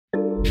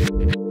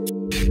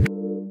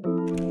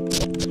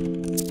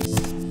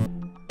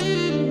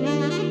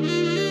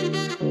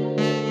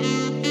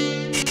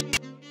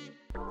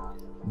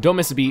Don't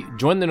miss a beat,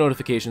 join the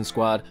notification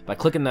squad by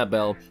clicking that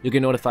bell. You'll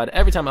get notified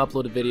every time I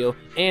upload a video,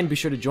 and be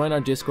sure to join our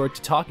Discord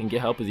to talk and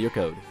get help with your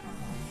code.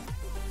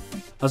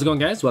 How's it going,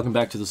 guys? Welcome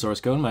back to the source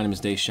code. My name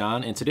is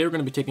Deshawn, and today we're going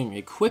to be taking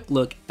a quick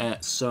look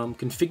at some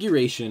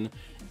configuration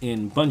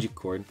in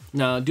BungeeCord.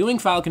 Now, doing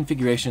file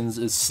configurations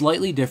is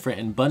slightly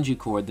different in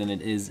BungeeCord than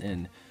it is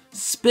in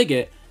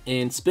Spigot.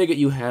 In Spigot,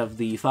 you have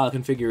the file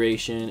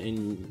configuration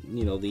and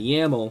the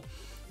YAML,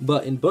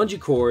 but in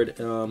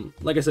BungeeCord,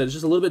 like I said, it's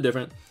just a little bit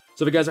different.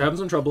 So if you guys are having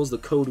some troubles, the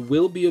code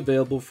will be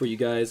available for you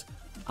guys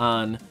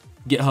on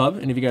GitHub,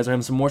 and if you guys are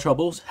having some more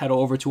troubles, head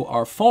over to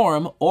our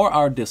forum or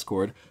our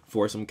Discord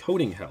for some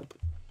coding help.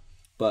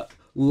 But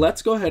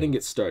let's go ahead and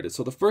get started.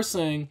 So the first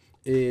thing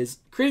is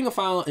creating a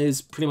file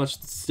is pretty much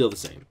still the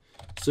same.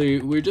 So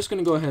we're just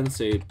going to go ahead and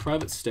say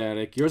private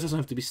static. Yours doesn't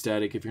have to be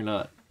static if you're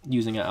not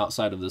using it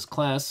outside of this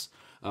class,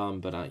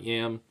 but I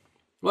am.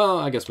 Well,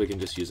 I guess we can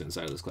just use it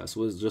inside of this class.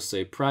 So we'll just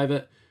say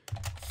private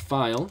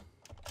file,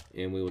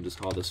 and we will just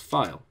call this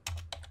file.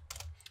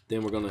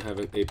 Then we're going to have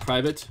a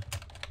private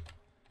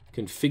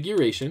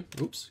configuration.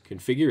 Oops,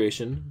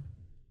 configuration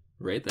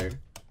right there.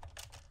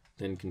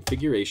 Then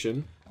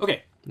configuration.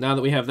 Okay, now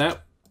that we have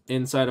that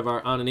inside of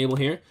our on enable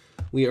here,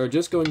 we are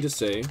just going to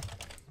say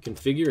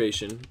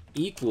configuration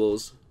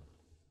equals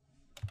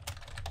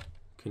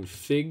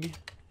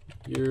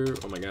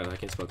oh my god, I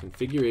can't spell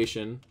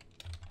configuration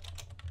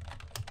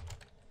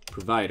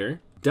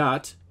provider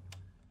dot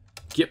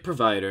get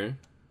provider,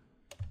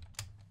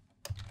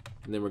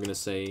 and then we're going to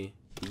say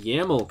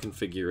YAML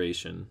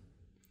configuration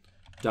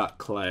dot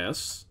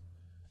class,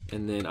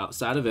 and then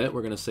outside of it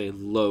we're going to say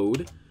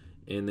load,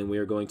 and then we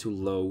are going to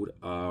load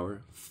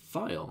our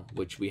file,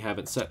 which we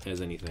haven't set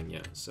as anything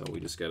yet, so we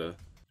gotta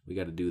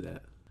do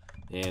that.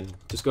 And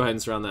just go ahead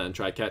and surround that and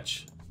try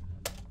catch.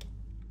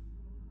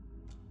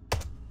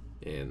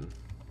 And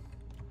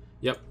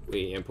yep,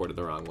 we imported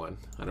the wrong one.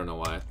 I don't know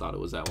why I thought it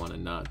was that one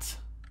and not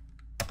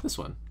this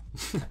one.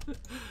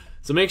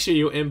 So make sure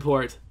you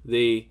import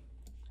the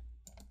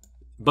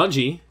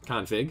Bungee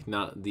config,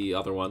 not the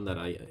other one that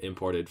I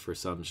imported for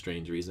some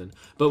strange reason.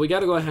 But we got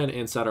to go ahead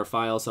and set our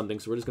file something.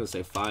 So we're just going to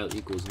say file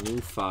equals new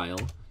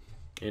file,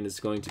 and it's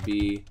going to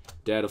be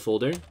data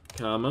folder,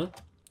 comma,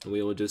 and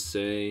we will just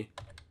say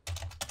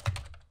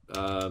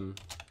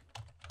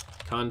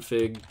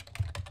config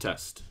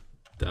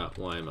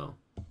test.yml.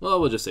 Well,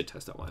 we'll just say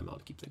test.yml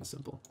to keep things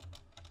simple.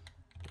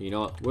 You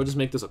know what? We'll just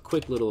make this a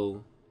quick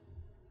little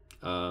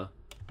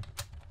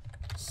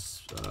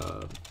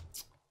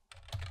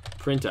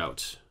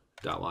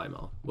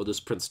printout.yml. We'll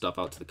just print stuff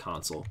out to the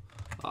console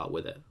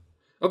with it.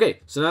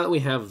 Okay, so now that we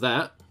have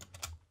that,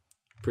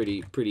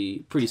 pretty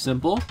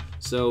simple.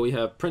 So we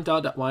have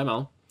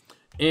printout.yml,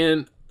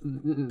 and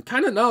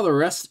kind of now the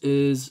rest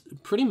is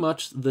pretty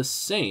much the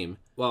same.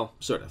 Well,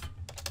 sort of.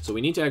 So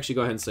we need to actually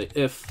go ahead and say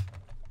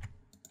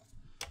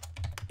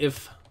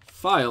if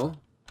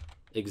file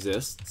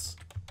exists,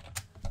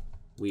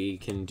 we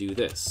can do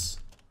this.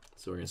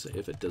 So we're going to say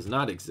if it does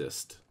not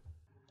exist,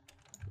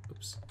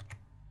 oops,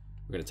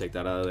 we're going to take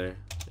that out of there,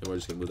 and we're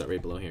just going to move that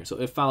right below here. So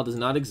if file does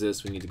not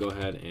exist, we need to go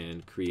ahead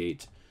and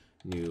create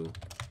new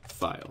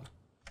file.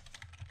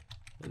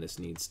 And this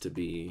needs to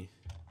be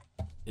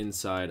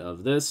inside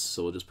of this,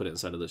 so we'll just put it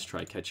inside of this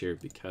try catch here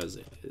because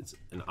it's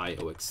an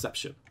IO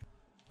exception.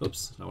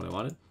 Oops, not what I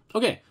wanted.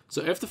 Okay,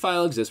 so if the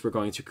file exists, we're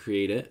going to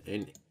create it,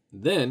 and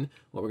then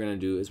what we're going to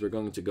do is we're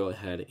going to go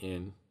ahead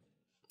and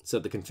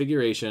set the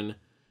configuration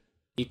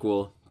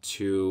equal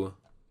to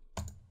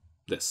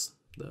this,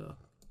 the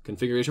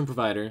configuration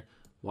provider,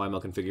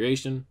 YAML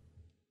configuration,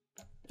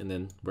 and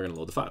then we're going to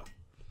load the file.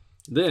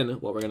 Then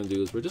what we're going to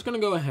do is we're just going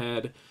to go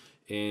ahead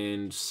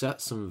and set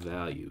some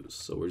values.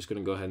 So we're just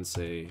going to go ahead and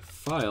say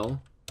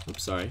file,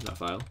 oops, sorry, not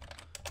file,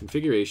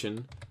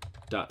 configuration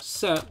dot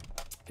set,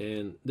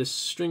 and this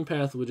string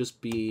path will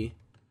just be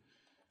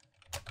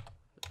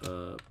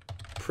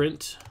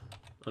print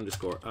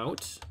underscore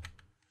out,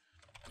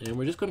 and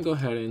we're just going to go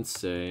ahead and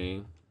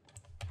say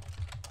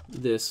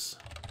this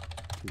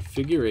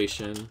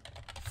configuration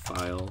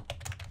file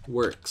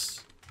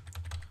works.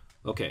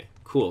 Okay,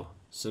 cool.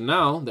 So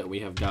now that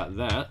we have got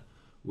that,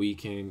 we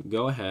can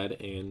go ahead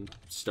and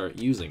start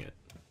using it.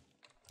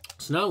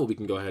 So now what we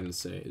can go ahead and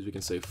say is we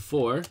can say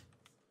for,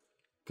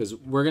 because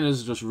we're going to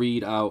just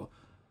read out,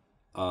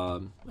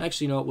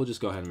 actually, you know what, we'll just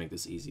go ahead and make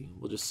this easy.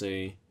 We'll just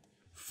say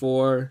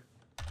for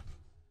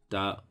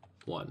dot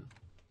one,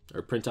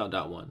 or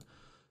printout.1.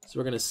 So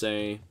we're going to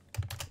say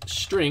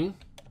string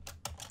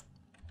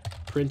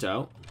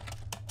printout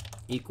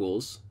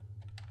equals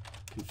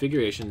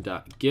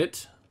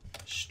configuration.get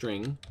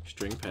string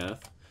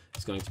path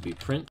is going to be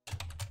print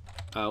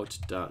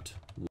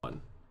out.1,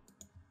 and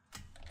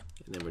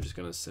then we're just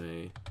going to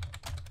say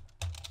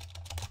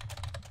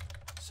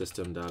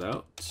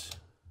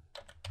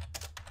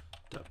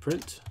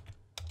system.out.print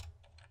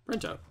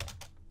printout.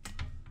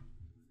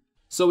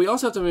 So we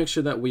also have to make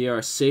sure that we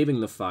are saving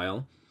the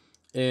file,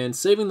 and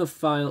saving the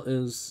file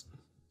is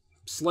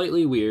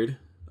slightly weird.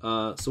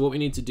 So what we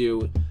need to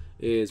do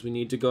is we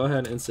need to go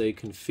ahead and say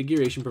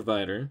configuration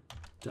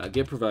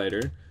provider.get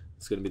provider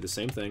It's going to be the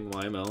same thing,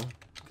 YML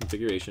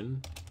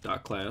configuration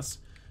dot class,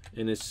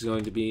 and it's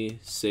going to be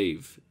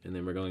save. And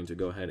then we're going to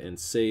go ahead and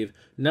save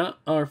not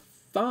our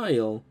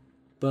file,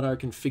 but our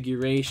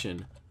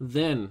configuration,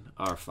 then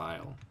our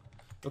file.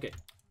 Okay.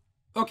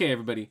 Okay,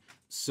 everybody.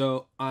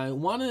 So I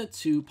wanted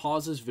to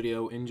pause this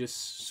video and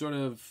just sort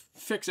of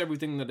fix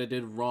everything that I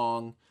did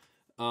wrong.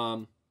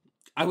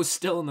 I was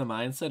still in the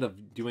mindset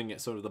of doing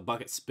it sort of the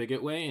bucket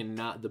spigot way and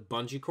not the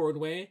BungeeCord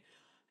way.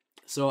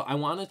 So I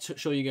wanted to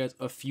show you guys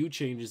a few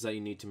changes that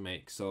you need to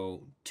make.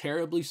 So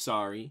terribly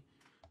sorry.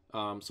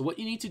 So what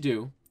you need to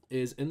do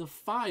is in the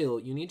file,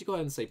 you need to go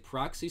ahead and say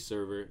proxy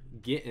server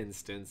get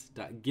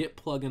instance.get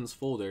plugins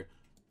folder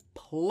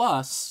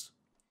plus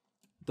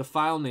the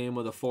file name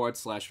with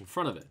a / in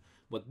front of it.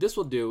 What this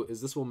will do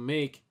is this will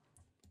make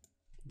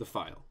the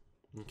file,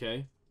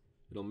 okay?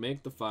 It'll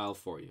make the file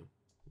for you.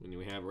 And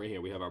we have right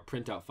here, we have our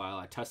printout file.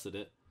 I tested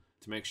it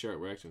to make sure it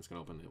works. I'm just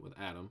gonna open it with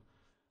Atom.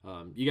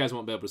 You guys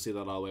won't be able to see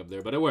that all the way up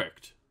there, but it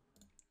worked.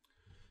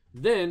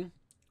 Then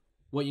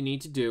what you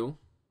need to do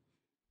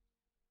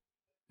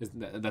is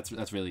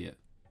that's really it.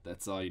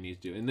 That's all you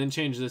need to do. And then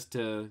change this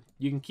to,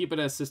 you can keep it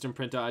as system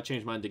printout. I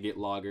changed mine to get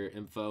logger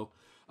info.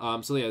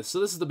 So yeah, so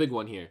this is the big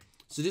one here.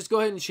 So just go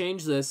ahead and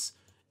change this,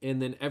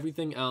 and then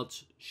everything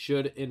else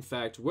should in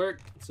fact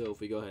work. So if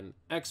we go ahead and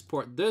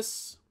export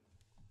this,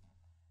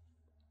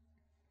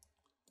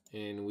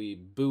 and we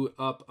boot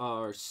up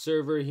our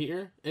server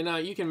here, and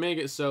you can make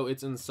it so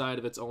it's inside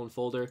of its own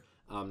folder.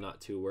 I'm not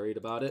too worried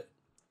about it.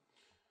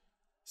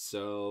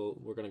 So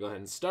we're gonna go ahead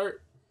and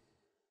start.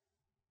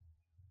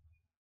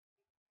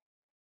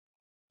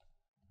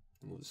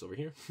 Move this over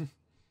here.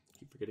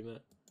 Keep forgetting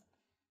that.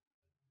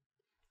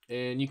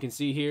 And you can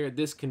see here,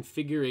 this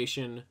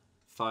configuration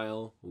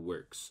file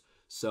works.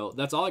 So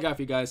that's all I got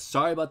for you guys.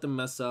 Sorry about the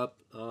mess up.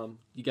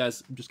 You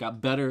guys just got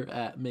better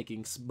at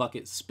making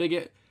bucket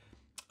spigot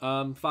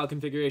file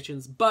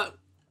configurations, but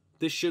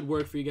this should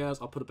work for you guys.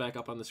 I'll put it back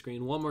up on the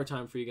screen one more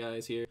time for you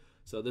guys here.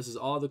 So this is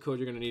all the code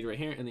you're gonna need right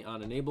here in the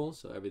on enable.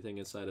 So everything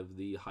inside of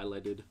the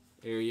highlighted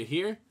area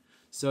here.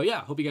 So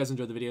yeah, hope you guys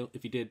enjoyed the video.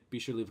 If you did, be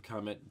sure to leave a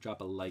comment,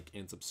 drop a like,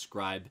 and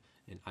subscribe.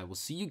 And I will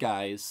see you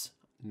guys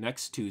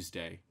next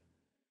Tuesday.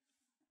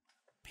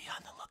 Be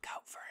on the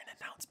lookout for an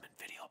announcement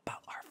video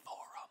about our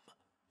forum.